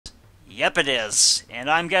Yep, it is. And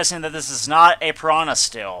I'm guessing that this is not a piranha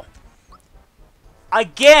still.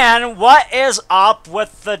 Again, what is up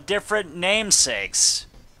with the different namesakes?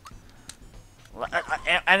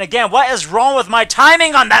 And again, what is wrong with my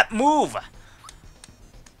timing on that move?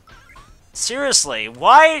 Seriously,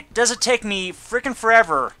 why does it take me freaking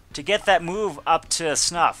forever to get that move up to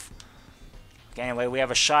snuff? Okay, anyway, we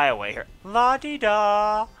have a shy away here.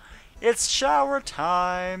 La-di-da, it's shower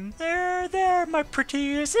time. There, my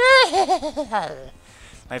pretties.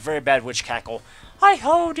 My very bad witch cackle.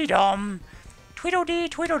 Hi-ho-de-dum. Tweedledee,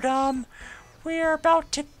 tweedledum. We're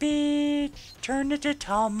about to be turned into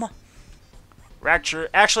tum.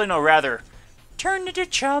 Actually, no, rather, turned into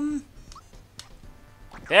chum.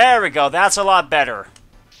 There we go, that's a lot better.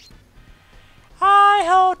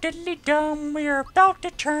 Hi-ho, diddly-dum, we're about to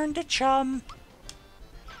turn to chum.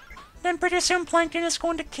 Then pretty soon Plankton is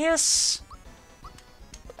going to kiss.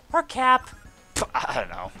 Or Cap. I don't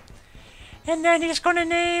know. And then he's going to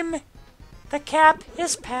name the Cap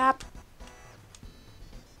his Pap.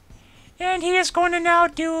 And he is going to now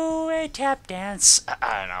do a tap dance.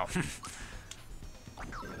 I don't know.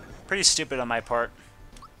 Pretty stupid on my part.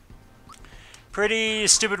 Pretty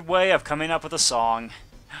stupid way of coming up with a song.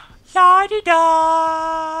 La-di-da,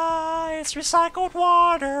 it's recycled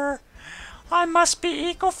water. I must be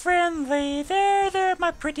eco-friendly. There,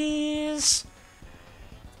 my pretties.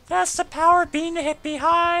 That's the power of being a hippie.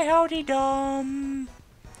 Hi-ho-de-dum.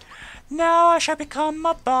 Now I shall become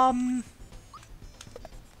a bum.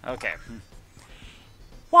 Okay.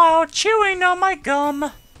 While chewing on my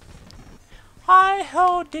gum.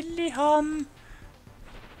 Hi-ho-diddly-hum.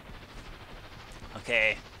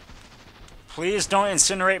 Okay. Please don't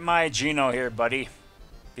incinerate my Geno here, buddy.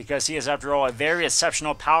 Because he is, after all, a very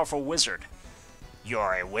exceptional, powerful wizard.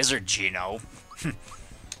 You're a wizard, Geno.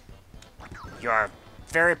 You're a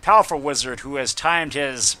very powerful wizard who has timed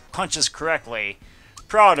his punches correctly.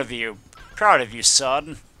 Proud of you. Proud of you,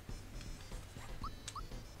 son.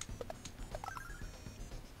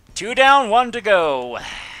 2 down, 1 to go.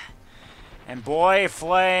 And boy,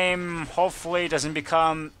 Flame hopefully doesn't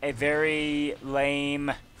become a very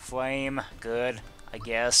lame Flame. Good, I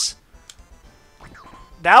guess.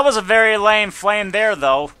 That was a very lame Flame there,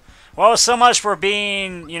 though. Well, so much for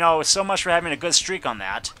being, you know, so much for having a good streak on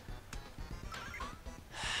that.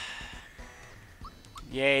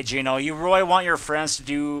 Yay, Geno, you really want your friends to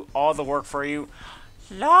do all the work for you?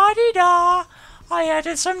 La-di-da, I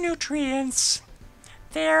added some nutrients.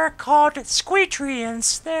 They're called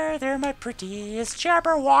squeetrients. There, my pretties.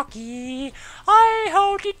 Jabberwocky.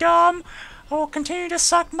 Hi-ho-de-dum. I will continue to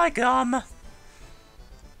suck my gum.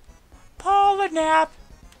 Polynap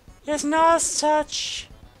is not such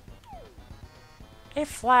a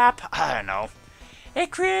flap. I don't know.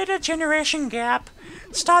 It created a generation gap.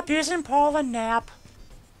 Stop using Polynap.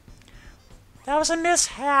 That was a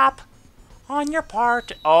mishap on your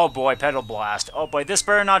part. Oh boy, Petal Blast. Oh boy, this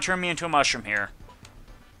better not turn me into a mushroom here.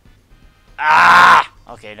 Ah!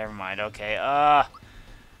 Okay, never mind. Okay,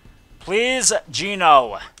 please,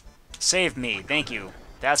 Geno, save me. Thank you.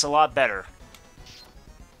 That's a lot better.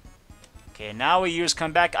 Okay, now we use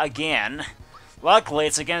Come Back again. Luckily,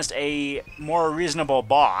 it's against a more reasonable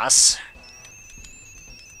boss.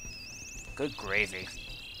 Good gravy.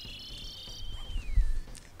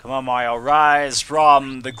 Come on, Mario, rise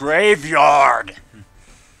from the graveyard!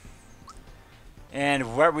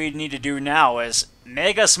 And what we need to do now is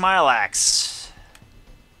Mega Smilax.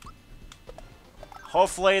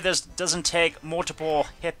 Hopefully this doesn't take multiple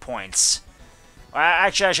hit points.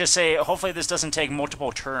 Actually, I should say, hopefully this doesn't take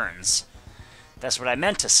multiple turns. That's what I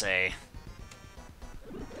meant to say.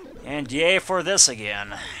 And yay for this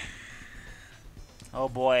again. Oh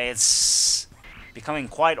boy, it's becoming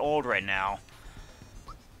quite old right now.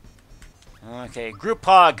 Okay, Group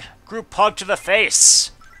Hug! Group Hug to the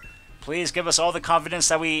face! Please give us all the confidence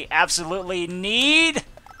that we absolutely need!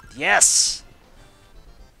 Yes!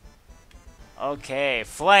 Okay,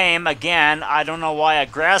 Flame, again. I don't know why a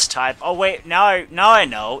grass type... Oh wait, now I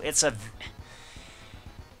know. It's a...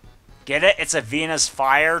 Get it? It's a Venus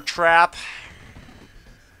fire trap.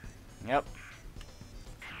 Yep.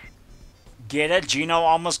 Get it? Geno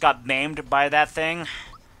almost got maimed by that thing.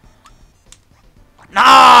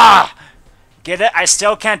 Nah! Get it? I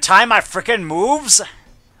still can't time my frickin' moves?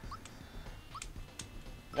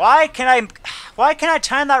 Why can I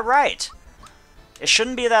time that right? It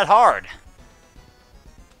shouldn't be that hard.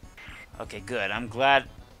 Okay, good. I'm glad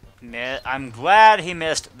he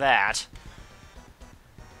missed that.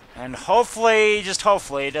 And hopefully, just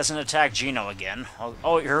hopefully, it doesn't attack Geno again.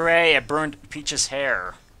 Oh, hooray, it burned Peach's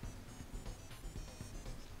hair.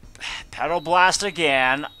 Pedal Blast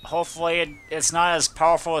again. Hopefully it's not as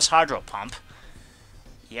powerful as Hydro Pump.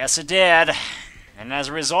 Yes, it did. And as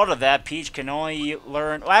a result of that, Peach can only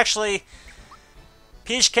learn... Well, actually,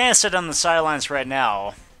 Peach can sit on the sidelines right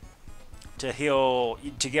now to heal,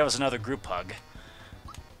 to give us another group hug.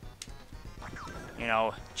 You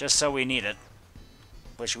know, just so we need it.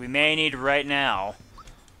 Which we may need right now.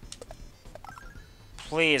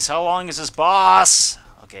 Please, how long is this boss?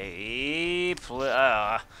 Okay,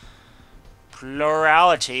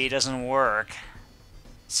 plurality doesn't work.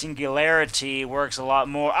 Singularity works a lot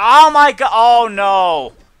more. Oh my god! Oh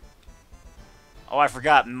no! Oh, I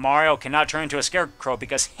forgot. Mario cannot turn into a scarecrow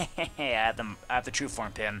because I have the true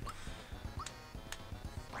form pin.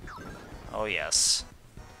 Oh yes.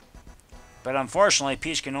 But unfortunately,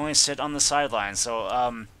 Peach can only sit on the sidelines, so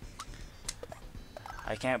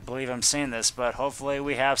I can't believe I'm saying this, but hopefully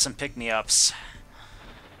we have some pick-me-ups.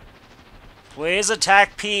 Please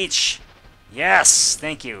attack Peach! Yes,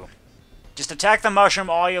 thank you. Just attack the mushroom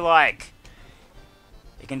all you like.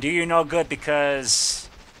 It can do you no good because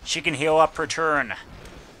she can heal up per turn.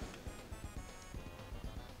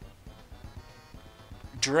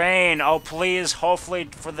 Drain, oh please, hopefully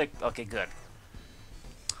for the... Okay, good.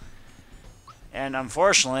 And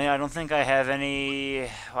unfortunately, I don't think I have any...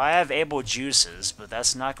 Well, I have able juices, but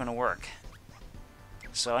that's not going to work.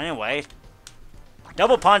 So anyway,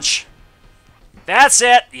 double punch! That's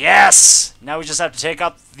it! Yes! Now we just have to take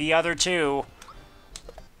up the other two.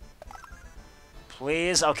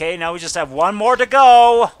 Please. Okay, now we just have one more to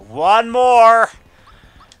go. One more.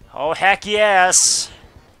 Oh, heck yes.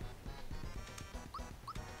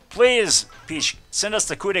 Please, Peach, send us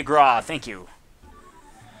the coup de grace. Thank you.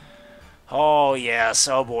 Oh, yes.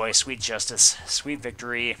 Oh, boy. Sweet justice. Sweet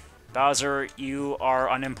victory. Bowser, you are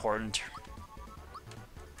unimportant.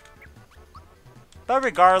 But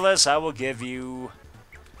regardless, I will give you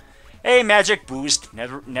a magic boost,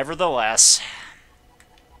 nevertheless.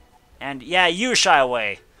 And yeah, you shy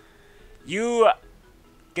away. You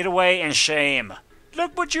get away in shame.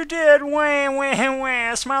 Look what you did! Wah, wah,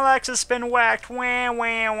 wah. Smilax has been whacked. Wah,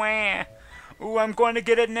 wah, wah. Ooh, I'm going to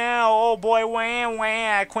get it now. Oh boy, wah,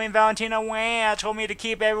 wah. Queen Valentina, wah. Told me to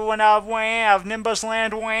keep everyone out of wah, of Nimbus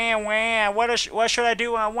Land, wah, wah. What should I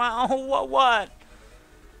do? Wah, oh, what?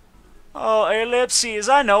 Oh, ellipses.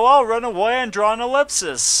 I know. I'll run away and draw an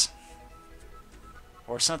ellipsis.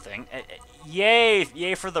 Or something. Yay!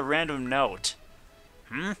 Yay for the random note.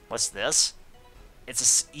 What's this?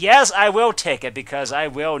 It's a... Yes, I will take it because I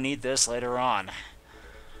will need this later on.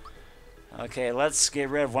 Okay, let's get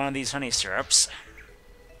rid of one of these honey syrups.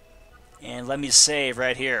 And let me save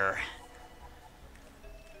right here.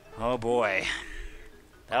 Oh boy.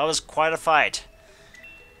 That was quite a fight.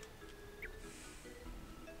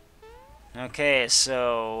 Okay,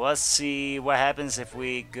 so let's see what happens if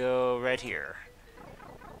we go right here.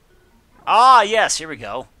 Ah, yes, here we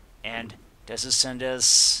go. And does this send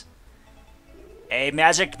us a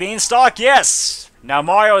magic beanstalk? Yes! Now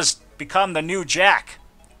Mario has become the new Jack.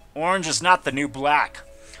 Orange is not the new black.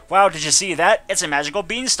 Wow, did you see that? It's a magical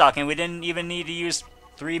beanstalk, and we didn't even need to use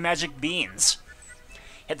 3 magic beans.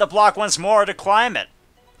 Hit the block once more to climb it.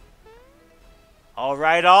 All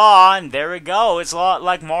right, on. There we go. It's a lot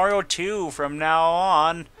like Mario 2 from now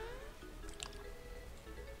on.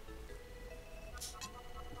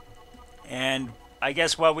 And I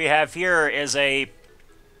guess what we have here is a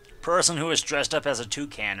person who is dressed up as a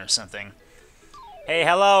toucan or something. Hey,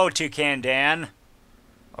 hello, Toucan Dan.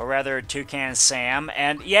 Or rather, Toucan Sam.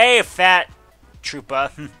 And yay, Fat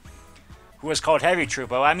Troopa, who was called Heavy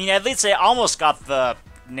Troopa. I mean, at least they almost got the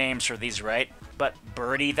names for these right. But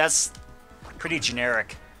Birdie, that's pretty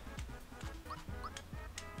generic.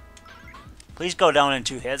 Please go down in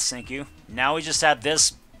 2 hits, thank you. Now we just have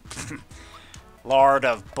this lard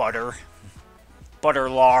of butter. Butter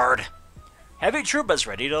lard. Heavy Troopa's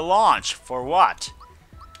ready to launch. For what?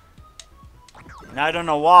 And I don't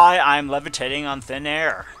know why I'm levitating on thin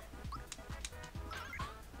air.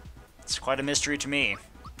 It's quite a mystery to me.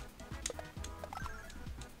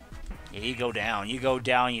 Yeah, you go down. You go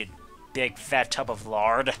down, you big fat tub of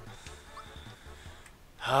lard.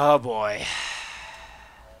 Oh boy.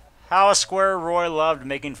 How Square Roy loved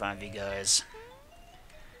making fun of you guys.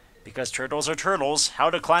 Because turtles are turtles.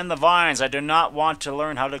 How to climb the vines. I do not want to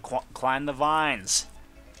learn how to climb the vines.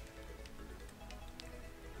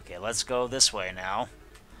 Okay, let's go this way now.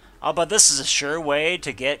 Oh, but this is a sure way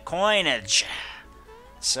to get coinage.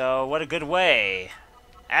 So, what a good way.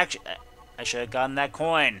 Actually, I should have gotten that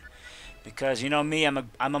coin. Because, you know me, I'm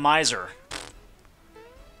a miser.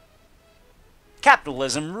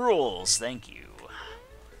 Capitalism rules. Thank you.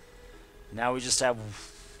 Now we just have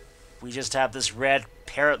this red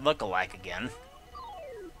parrot look-alike again.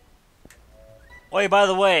 Oh, yeah, by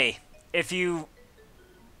the way, if you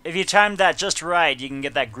timed that just right, you can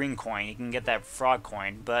get that green coin. You can get that frog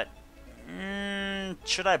coin, but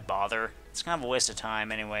should I bother? It's kind of a waste of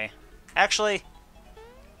time anyway. Actually,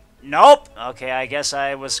 nope. Okay, I guess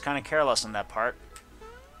I was kind of careless on that part.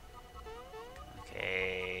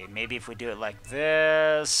 Okay, maybe if we do it like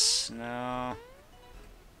this. No.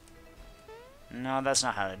 No, that's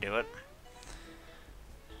not how to do it.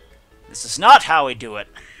 This is not how we do it.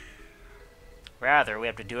 Rather, we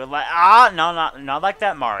have to do it like... no, not like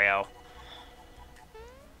that, Mario.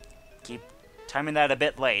 Keep timing that a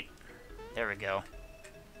bit late. There we go.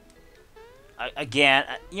 Again,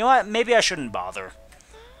 you know what? Maybe I shouldn't bother.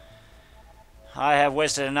 I have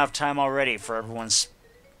wasted enough time already for everyone's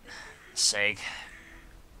sake.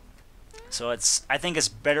 So I think it's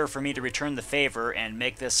better for me to return the favor and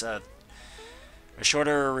make this a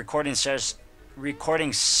shorter recording Cheshire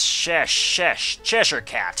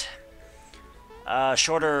Cat.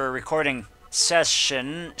 Shorter recording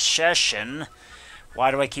session.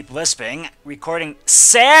 Why do I keep lisping? Recording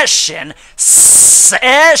session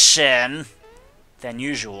than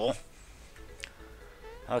usual.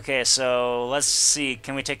 Okay, so let's see.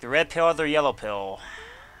 Can we take the red pill or the yellow pill?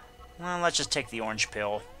 Well, let's just take the orange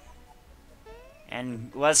pill.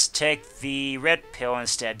 And let's take the red pill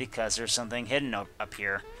instead because there's something hidden up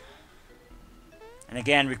here. And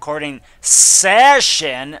again, recording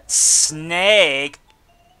session, snake,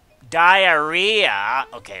 diarrhea.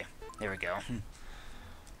 Okay, there we go.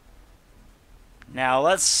 Now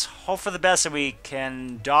let's hope for the best that we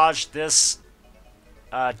can dodge this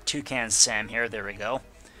toucan Sam here. There we go.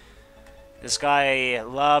 This guy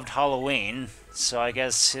loved Halloween, so I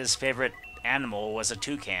guess his favorite animal was a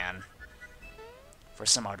toucan. For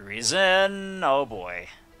some odd reason. Oh boy.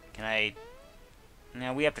 Can I...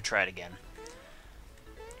 No, we have to try it again.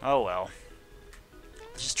 Oh well.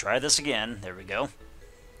 Let's just try this again. There we go.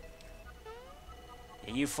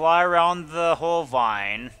 You fly around the whole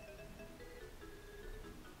vine.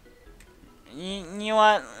 You know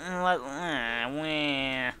what?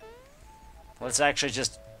 Let's actually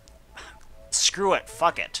just... Screw it.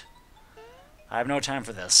 Fuck it. I have no time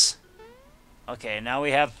for this. Okay, now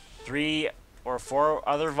we have 3 or 4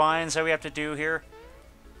 other vines that we have to do here.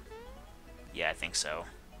 Yeah, I think so.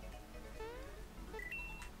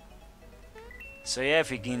 So yeah,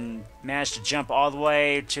 if we can manage to jump all the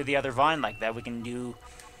way to the other vine like that, we can do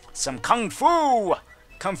some Kung Fu!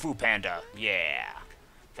 Kung Fu Panda. Yeah.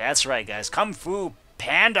 That's right, guys. Kung Fu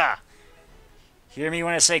Panda. Hear me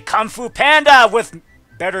when I say Kung Fu Panda with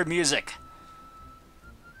better music.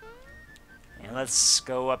 And let's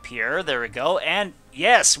go up here. There we go. And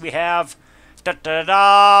yes, we have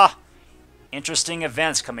da-da-da, interesting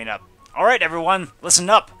events coming up. Alright, everyone, listen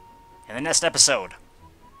up in the next episode.